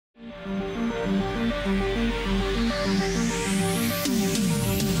Welcome,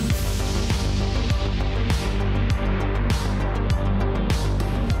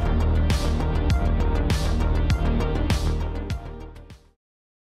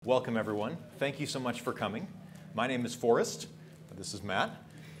 everyone. Thank you so much for coming. My name is Forrest. This is Matt.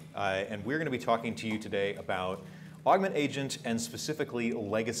 And we're going to be talking to you today about Augment Agent and specifically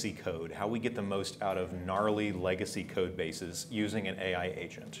legacy code, how we get the most out of gnarly legacy code bases using an AI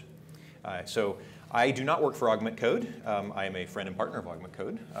agent. So I do not work for Augment Code. I am a friend and partner of Augment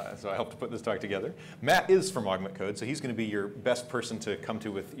Code, so I helped to put this talk together. Matt is from Augment Code, so he's going to be your best person to come to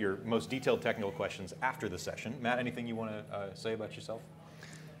with your most detailed technical questions after the session. Matt, anything you want to say about yourself?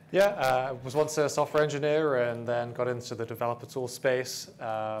 Yeah, I was once a software engineer and then got into the developer tool space.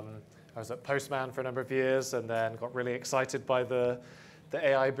 I was at Postman for a number of years and then got really excited by the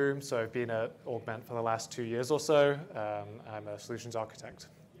AI boom. So I've been at Augment for the last 2 years or so. I'm a solutions architect.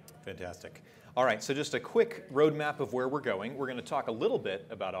 Fantastic. All right, so just a quick roadmap of where we're going. We're going to talk a little bit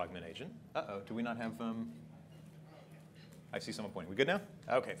about Augment Agent. Uh-oh, do we not have, I see someone pointing. We good now?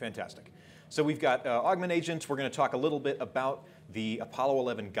 Okay, fantastic. So we've got Augment Agent. We're going to talk a little bit about the Apollo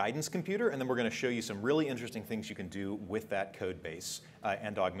 11 guidance computer, and then we're going to show you some really interesting things you can do with that code base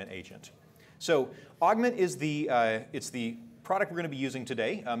and Augment Agent. So Augment is it's the product we're going to be using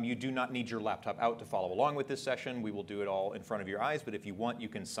today. You do not need your laptop out to follow along with this session. We will do it all in front of your eyes, but if you want, you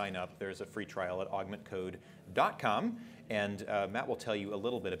can sign up. There's a free trial at augmentcode.com, and Matt will tell you a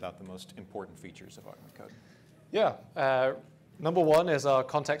little bit about the most important features of Augment Code. Yeah, number one is our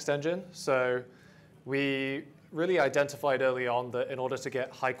context engine. So we really identified early on that in order to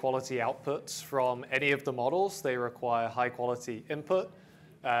get high quality outputs from any of the models, they require high quality input.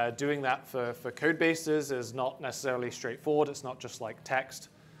 Doing that for code bases is not necessarily straightforward. It's not just like text.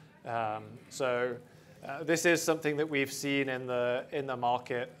 This is something that we've seen in the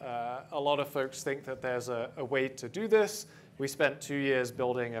market. A lot of folks think that there's a way to do this. We spent 2 years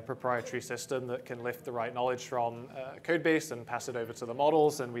building a proprietary system that can lift the right knowledge from a code base and pass it over to the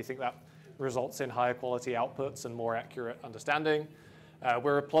models, and we think that results in higher quality outputs and more accurate understanding.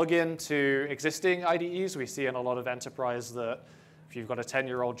 We're a plugin to existing IDEs. We see in a lot of enterprise that if you've got a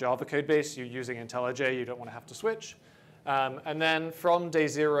 10-year-old Java code base, you're using IntelliJ, you don't want to have to switch. And then from day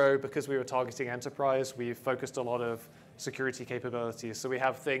zero, because we were targeting enterprise, we've focused a lot of security capabilities. So we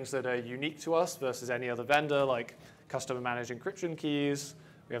have things that are unique to us versus any other vendor, like customer managed encryption keys.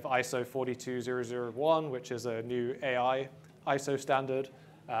 We have ISO 42001, which is a new AI ISO standard.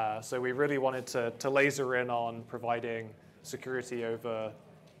 So we really wanted to laser in on providing security over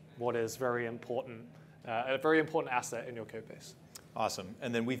what is very important, a very important asset in your code base. Awesome.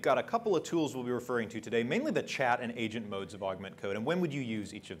 And then we've got a couple of tools we'll be referring to today, mainly the chat and agent modes of Augment Code. And when would you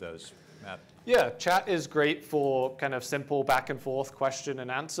use each of those, Matt? Yeah, chat is great for kind of simple back and forth question and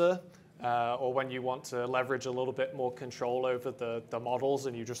answer, or when you want to leverage a little bit more control over the models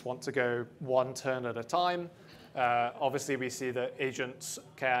and you just want to go one turn at a time. Obviously, we see that agents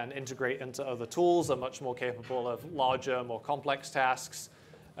can integrate into other tools, are much more capable of larger, more complex tasks.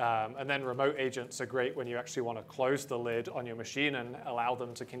 And then remote agents are great when you actually want to close the lid on your machine and allow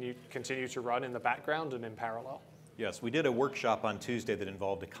them to continue to run in the background and in parallel. Yes, we did a workshop on Tuesday that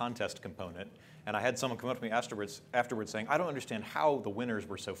involved a contest component. And I had someone come up to me afterwards saying, I don't understand how the winners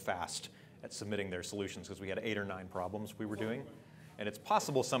were so fast at submitting their solutions because we had 8 or 9 problems we were doing. And it's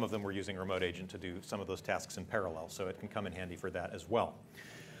possible some of them were using Remote Agent to do some of those tasks in parallel, so it can come in handy for that as well.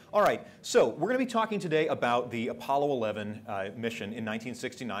 All right, so we're going to be talking today about the Apollo 11 mission in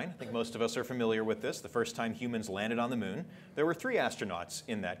 1969. I think most of us are familiar with this, the first time humans landed on the moon. There were 3 astronauts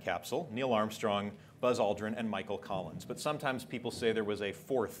in that capsule, Neil Armstrong, Buzz Aldrin, and Michael Collins. But sometimes people say there was a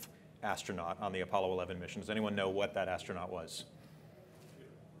 4th astronaut on the Apollo 11 mission. Does anyone know what that astronaut was?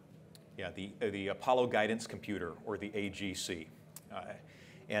 Yeah, the Apollo Guidance Computer, or the AGC.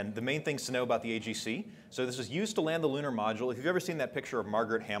 And the main things to know about the AGC, so this was used to land the lunar module. If you've ever seen that picture of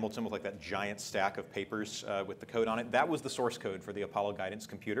Margaret Hamilton with like that giant stack of papers with the code on it, that was the source code for the Apollo Guidance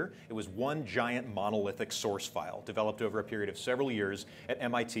Computer. It was one giant monolithic source file developed over a period of several years at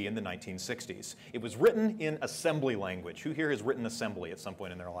MIT in the 1960s. It was written in assembly language. Who here has written assembly at some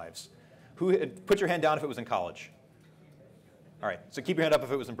point in their lives? Put your hand down if it was in college. All right, so keep your hand up if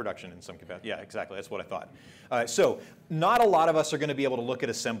it was in production in some capacity. Yeah, exactly, that's what I thought. So not a lot of us are going to be able to look at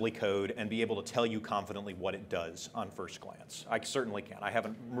assembly code and be able to tell you confidently what it does on first glance. I certainly can't. I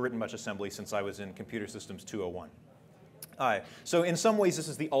haven't written much assembly since I was in Computer Systems 201. So in some ways, this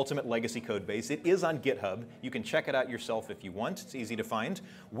is the ultimate legacy code base. It is on GitHub. You can check it out yourself if you want. It's easy to find.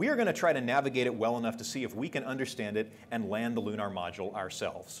 We are going to try to navigate it well enough to see if we can understand it and land the lunar module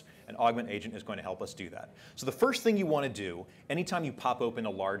ourselves. and Augment Agent is going to help us do that. So the first thing you want to do anytime you pop open a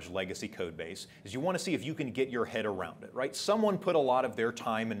large legacy code base is you want to see if you can get your head around it, right? Someone put a lot of their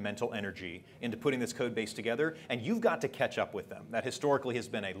time and mental energy into putting this code base together, and you've got to catch up with them. That historically has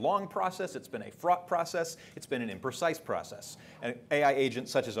been a long process, it's been a fraught process, it's been an imprecise process. And AI agents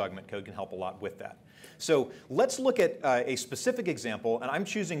such as Augment Code can help a lot with that. So let's look at a specific example, and I'm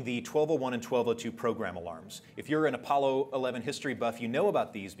choosing the 1201 and 1202 program alarms. If you're an Apollo 11 history buff, you know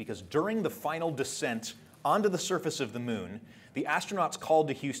about these because during the final descent onto the surface of the moon, the astronauts called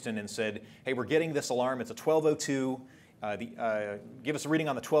to Houston and said, hey, we're getting this alarm, it's a 1202, give us a reading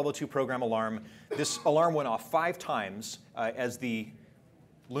on the 1202 program alarm. This alarm went off 5 times as the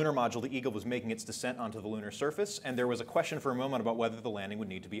lunar module, the Eagle, was making its descent onto the lunar surface, and there was a question for a moment about whether the landing would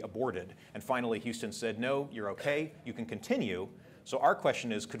need to be aborted. And finally, Houston said, no, you're okay, you can continue. So our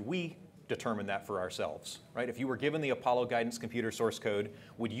question is, could we determine that for ourselves, right? If you were given the Apollo guidance computer source code,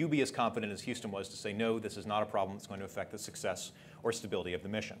 would you be as confident as Houston was to say, no, this is not a problem that's going to affect the success or stability of the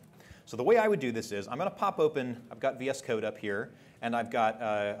mission? So the way I would do this is, I'm going to pop open, I've got VS Code up here, and I've got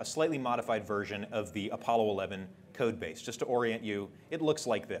a slightly modified version of the Apollo 11 code base. Just to orient you, it looks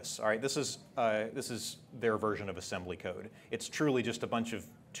like this. All right, this is their version of assembly code. It's truly just a bunch of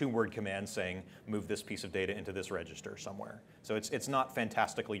 2-word commands saying, move this piece of data into this register somewhere. So it's not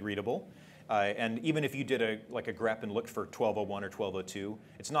fantastically readable. And even if you did a grep and looked for 1201 or 1202,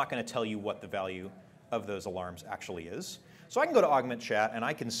 it's not going to tell you what the value of those alarms actually is. So I can go to Augment Chat and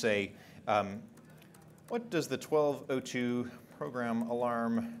I can say, what does the 1202 program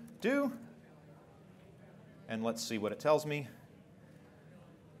alarm do? And let's see what it tells me.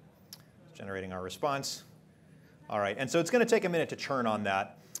 Generating our response. All right, and so it's going to take a minute to churn on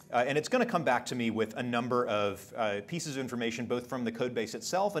that. And it's going to come back to me with a number of pieces of information, both from the code base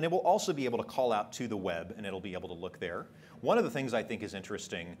itself, and it will also be able to call out to the web, and it'll be able to look there. One of the things I think is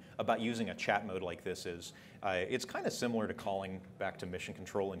interesting about using a chat mode like this is it's kind of similar to calling back to mission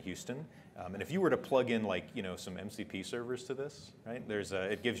control in Houston. And if you were to plug in some MCP servers to this, right?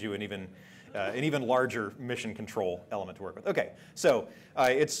 It gives you an even larger mission control element to work with. Okay, so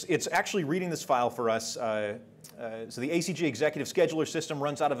it's actually reading this file for us. So the ACG executive scheduler system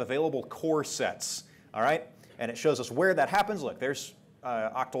runs out of available core sets, all right? And it shows us where that happens. Look, there's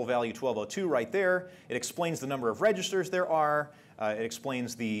octal value 1202 right there. It explains the number of registers there are. It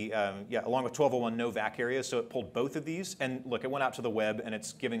explains along with 1201, no VAC areas, so it pulled both of these. And look, it went out to the web, and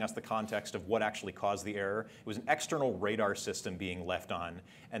it's giving us the context of what actually caused the error. It was an external radar system being left on,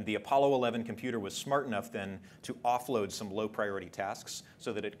 and the Apollo 11 computer was smart enough then to offload some low-priority tasks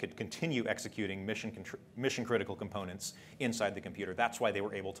so that it could continue executing mission-critical components inside the computer. That's why they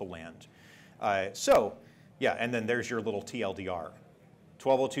were able to land. And then there's your little TLDR.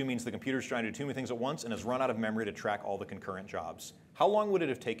 1202 means the computer's trying to do too many things at once and has run out of memory to track all the concurrent jobs. How long would it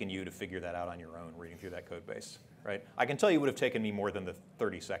have taken you to figure that out on your own, reading through that code base? Right? I can tell you it would have taken me more than the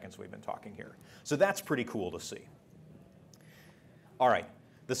 30 seconds we've been talking here. So that's pretty cool to see. All right,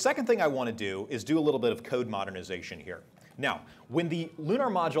 the second thing I want to do is do a little bit of code modernization here. Now, when the lunar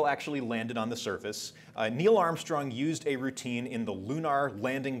module actually landed on the surface, Neil Armstrong used a routine in the Lunar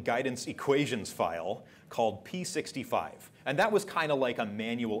Landing Guidance Equations file called P65. And that was kind of like a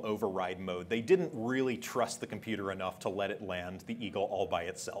manual override mode. They didn't really trust the computer enough to let it land the Eagle all by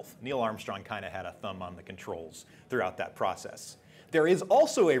itself. Neil Armstrong kind of had a thumb on the controls throughout that process. There is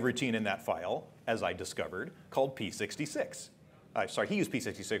also a routine in that file, as I discovered, called P66. Sorry, he used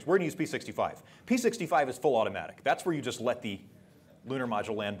P66. We're going to use P65. P65 is full automatic. That's where you just let the lunar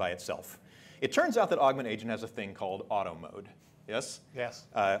module land by itself. It turns out that Augment Agent has a thing called auto mode. Yes? Yes.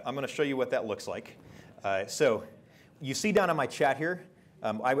 I'm going to show you what that looks like. So you see down in my chat here,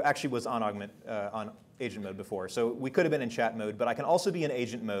 I actually was on on agent mode before. So we could have been in chat mode, but I can also be in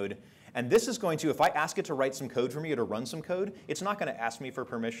agent mode. And this is going to, if I ask it to write some code for me or to run some code, it's not going to ask me for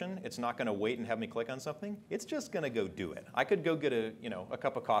permission. It's not going to wait and have me click on something. It's just going to go do it. I could go get a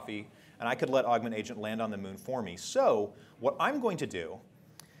cup of coffee, and I could let Augment Agent land on the moon for me. So what I'm going to do,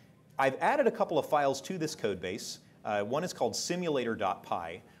 I've added a couple of files to this code base. One is called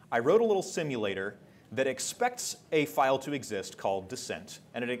simulator.py. I wrote a little simulator that expects a file to exist called descent,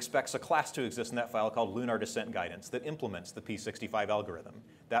 and it expects a class to exist in that file called lunar descent guidance that implements the P65 algorithm.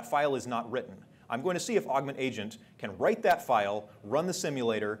 That file is not written. I'm going to see if Augment Agent can write that file, run the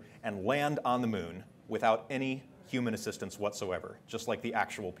simulator, and land on the moon without any human assistance whatsoever, just like the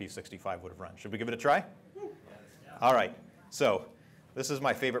actual P65 would have run. Should we give it a try? All right, so this is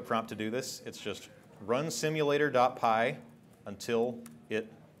my favorite prompt to do this. It's just run simulator.py until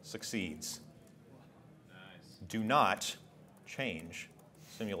it succeeds. Do not change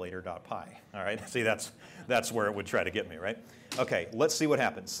simulator.py. All right, see, that's where it would try to get me, right? Okay, let's see what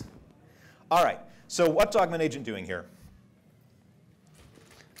happens. All right, so what's Augment Agent doing here?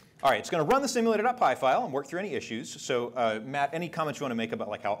 All right, it's going to run the simulator.py file and work through any issues. So Matt, any comments you want to make about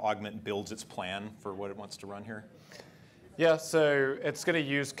like how Augment builds its plan for what it wants to run here? Yeah, so it's going to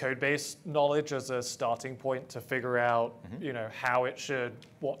use code-based knowledge as a starting point to figure out, how it should,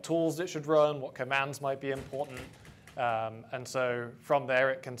 what tools it should run, what commands might be important. And so from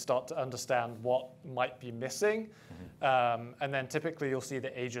there, it can start to understand what might be missing. And then typically, you'll see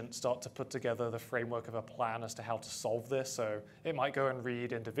the agent start to put together the framework of a plan as to how to solve this. So it might go and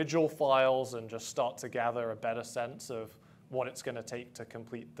read individual files and just start to gather a better sense of what it's going to take to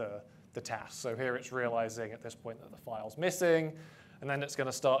complete the task. So here it's realizing at this point that the file's missing. And then it's going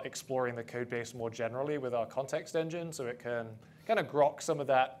to start exploring the code base more generally with our context engine. So it can kind of grok some of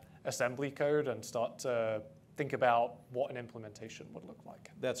that assembly code and start to think about what an implementation would look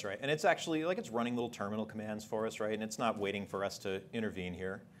like. That's right. And it's actually, like, it's running little terminal commands for us, right? And it's not waiting for us to intervene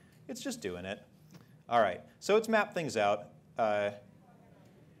here. It's just doing it. All right. So it's mapped things out.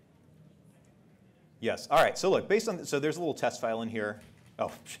 Yes. All right. So look, based on, so there's a little test file in here.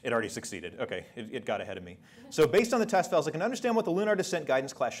 Oh, it already succeeded. OK, it got ahead of me. So based on the test files, I can understand what the lunar descent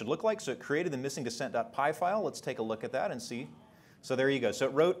guidance class should look like. So it created the missing descent.py file. Let's take a look at that and see. So there you go. So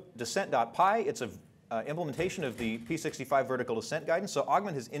it wrote descent.py. It's a implementation of the P65 vertical descent guidance. So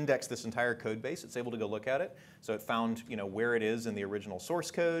Augment has indexed this entire code base. It's able to go look at it. So it found where it is in the original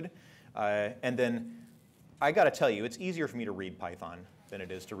source code. And then I got to tell you, it's easier for me to read Python than it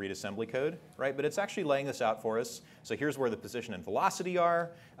is to read assembly code, right? But it's actually laying this out for us. So here's where the position and velocity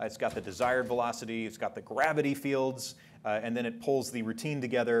are. It's got the desired velocity. It's got the gravity fields. And then it pulls the routine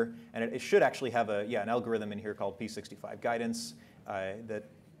together. And it should actually have an algorithm in here called P65 guidance that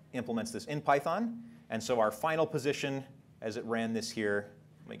implements this in Python. And so our final position, as it ran this here,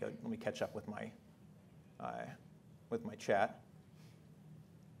 let me catch up with my chat.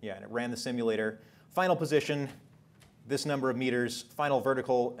 Yeah, and it ran the simulator. Final position, this number of meters, final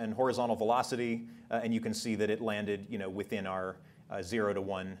vertical and horizontal velocity, and you can see that it landed, within our 0 to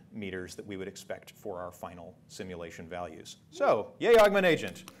 1 meters that we would expect for our final simulation values. So, yay, Augment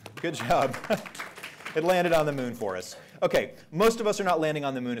Agent. Good job. It landed on the moon for us. OK, most of us are not landing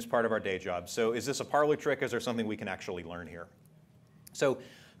on the moon as part of our day job. So is this a parlor trick? Is there something we can actually learn here? So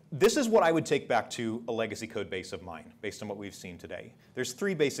this is what I would take back to a legacy code base of mine, based on what we've seen today. There's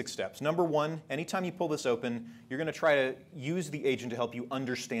 3 basic steps. Number 1, anytime you pull this open, you're going to try to use the agent to help you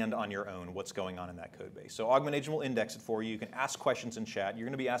understand on your own what's going on in that code base. So Augment Agent will index it for you. You can ask questions in chat. You're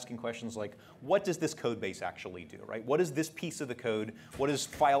going to be asking questions like, what does this code base actually do, right? What is this piece of the code? What does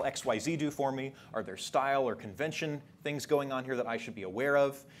file XYZ do for me? Are there style or convention things going on here that I should be aware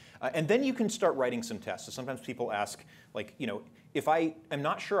of? And then you can start writing some tests. So sometimes people ask, like, if I am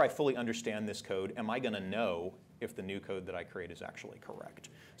not sure I fully understand this code, am I going to know if the new code that I create is actually correct?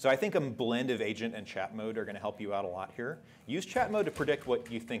 So I think a blend of agent and chat mode are going to help you out a lot here. Use chat mode to predict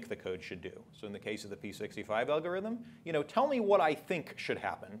what you think the code should do. So in the case of the P65 algorithm, tell me what I think should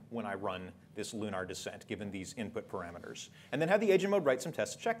happen when I run this lunar descent, given these input parameters. And then have the agent mode write some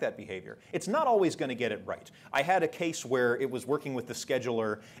tests to check that behavior. It's not always going to get it right. I had a case where it was working with the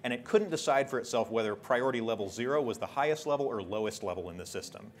scheduler, and it couldn't decide for itself whether priority level 0 was the highest level or lowest level in the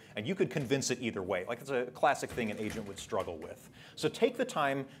system. And you could convince it either way. Like, it's a classic thing an agent would struggle with. So take the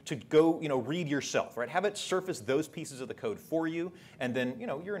time to go read yourself, right? Have it surface those pieces of the code for you, and then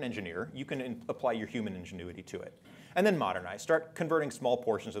you're an engineer. You can apply your human ingenuity to it. And then modernize. Start converting small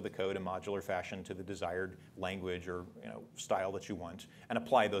portions of the code in modular fashion to the desired language or style that you want, and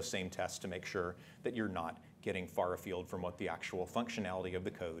apply those same tests to make sure that you're not getting far afield from what the actual functionality of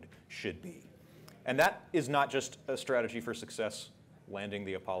the code should be. And that is not just a strategy for success landing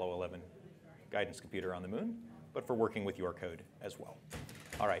the Apollo 11 guidance computer on the moon, but for working with your code as well.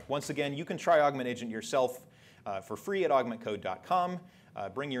 All right, once again, you can try Augment Agent yourself for free at augmentcode.com.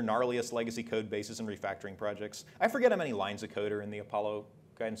 Bring your gnarliest legacy code bases and refactoring projects. I forget how many lines of code are in the Apollo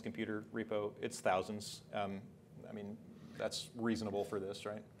guidance computer repo. It's thousands. I mean, that's reasonable for this,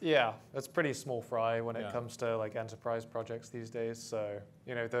 right? Yeah, it's pretty small fry when it comes to like enterprise projects these days. So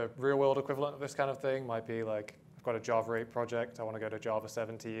the real world equivalent of this kind of thing might be like, I've got a Java 8 project. I want to go to Java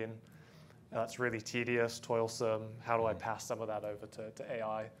 17. That's really tedious, toilsome. How do I pass some of that over to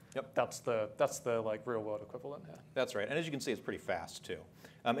AI? Yep. That's the like real world equivalent here. That's right. And as you can see, it's pretty fast too.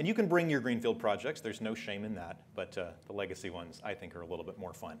 And you can bring your greenfield projects. There's no shame in that. But the legacy ones, I think, are a little bit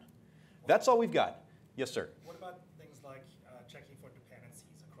more fun. That's all we've got. Yes, sir. What about things like checking for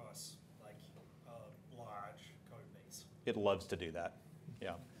dependencies across like a large code base? It loves to do that.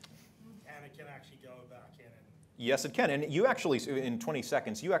 Yeah. And it can actually go back in and Yes, it can. And you actually, in 20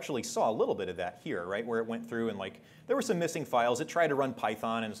 seconds, you actually saw a little bit of that here, right? Where it went through and like, there were some missing files. It tried to run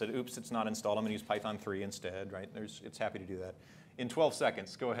Python and said, oops, it's not installed. I'm going to use Python 3 instead, right? It's happy to do that. In 12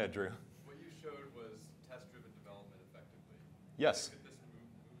 seconds, go ahead, Drew. What you showed was test-driven development effectively. Yes. If this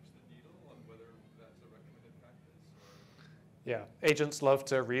moves the needle on whether that's a recommended practice? Or? Yeah, agents love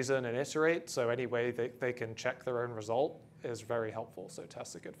to reason and iterate, so any way they can check their own result is very helpful. So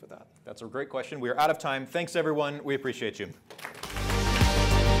tests are good for that. That's a great question. We are out of time. Thanks, everyone. We appreciate you.